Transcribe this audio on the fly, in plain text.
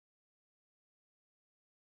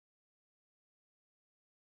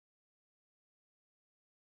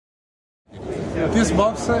This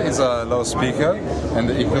box is a loudspeaker, and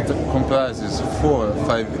it comprises 4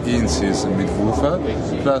 5 inches mid-woofer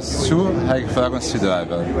plus 2 high-frequency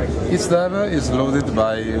drivers. Each driver is loaded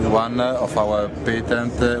by one of our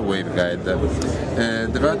patent waveguide.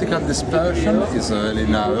 The vertical dispersion is really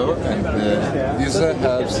narrow, and this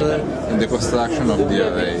helps in the construction of the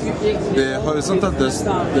array. The horizontal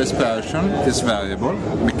dispersion is variable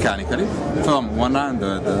mechanically from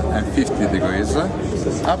 150 degrees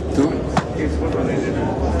up to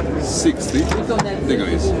 60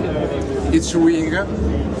 degrees. Each wing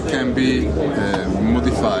can be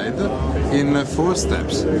modified in 4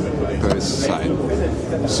 steps per side.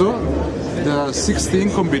 So there are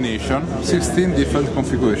 16 combinations, 16 different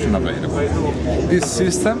configurations available. This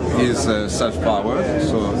system is self-powered,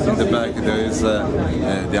 so in the back there is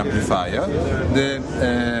the amplifier. The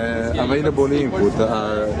available input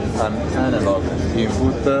are an analog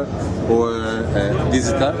input or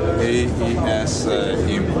digital AES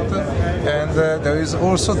input, and there is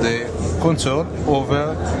also the control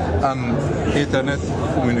over an Ethernet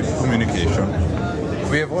communication.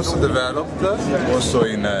 We have also developed, also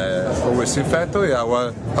in Always in Factory,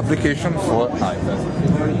 our application for iPad.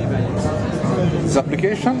 This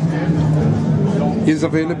application is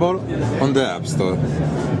available on the App Store.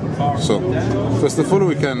 So, first of all,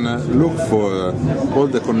 we can look for all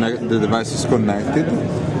the devices connected,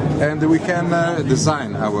 and we can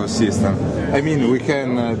design our system. I mean, we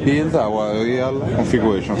can build our real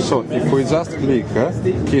configuration. So, if we just click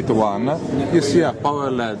Kit 1, you see a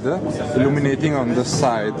power LED illuminating on the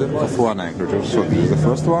side of one enclosure. So, this is the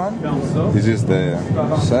first one, this is the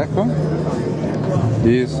second,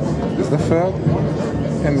 this is the third,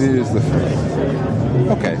 and this is the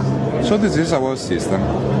fourth. Okay, so this is our system.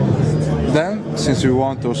 Then, since we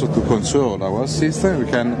want also to control our system, we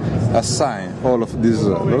can assign all of these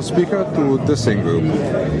loudspeakers to the same group.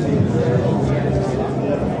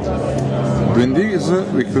 Doing this,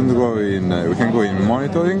 we can go in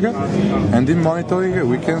monitoring, and in monitoring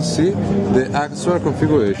we can see the actual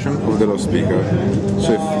configuration of the loudspeaker.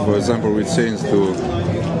 So, if, for example, we change to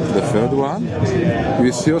the third one,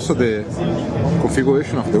 we see also the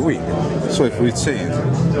configuration of the wing. So if we change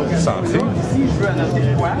something,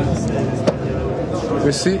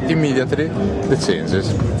 we see immediately the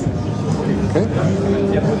changes. Okay?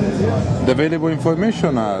 The available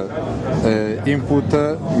information are input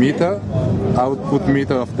meter, output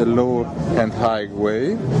meter of the low and high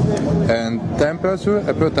way, and temperature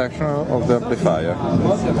and protection of the amplifier.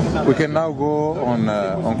 We can now go on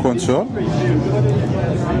control.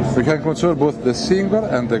 We can control both the single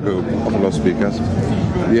and the group of loudspeakers.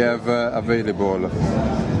 We have available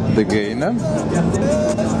the gain.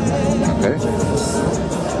 Okay.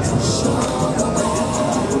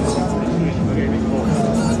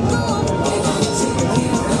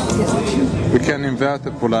 We can invert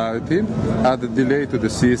the polarity, add a delay to the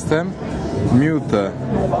system, mute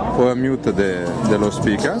or unmute the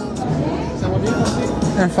loudspeaker,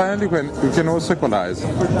 and finally we can also equalize.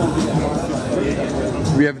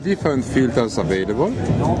 We have different filters available,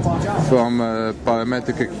 from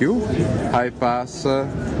parametric EQ, high pass,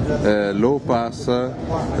 low pass,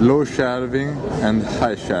 low shelving, and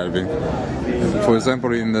high shelving. For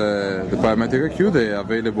example, in the parametric EQ, the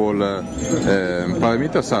available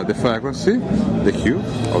parameters are the frequency, the Q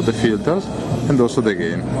of the filters, and also the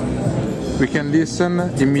gain. We can listen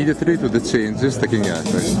immediately to the changes taking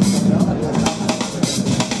effect.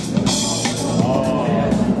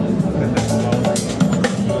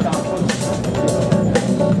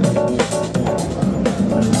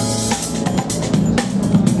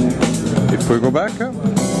 If we go back,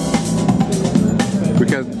 we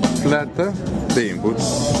can flat the inputs.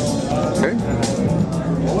 Okay.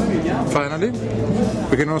 Finally,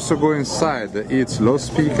 we can also go inside each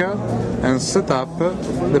loudspeaker and set up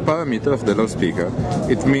the parameter of the loudspeaker.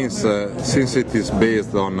 It means, since it is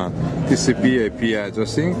based on TCP IP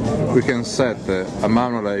addressing, we can set a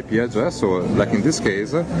manual IP address, or like in this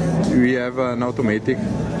case, we have an automatic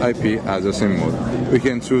IP addressing mode. We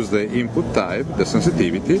can choose the input type, the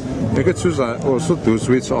sensitivity. We can choose also to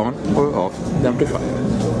switch on or off the amplifier.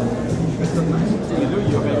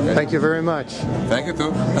 Thank you very much. Thank you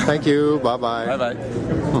too. Thank you. Bye-bye.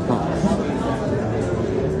 Bye-bye.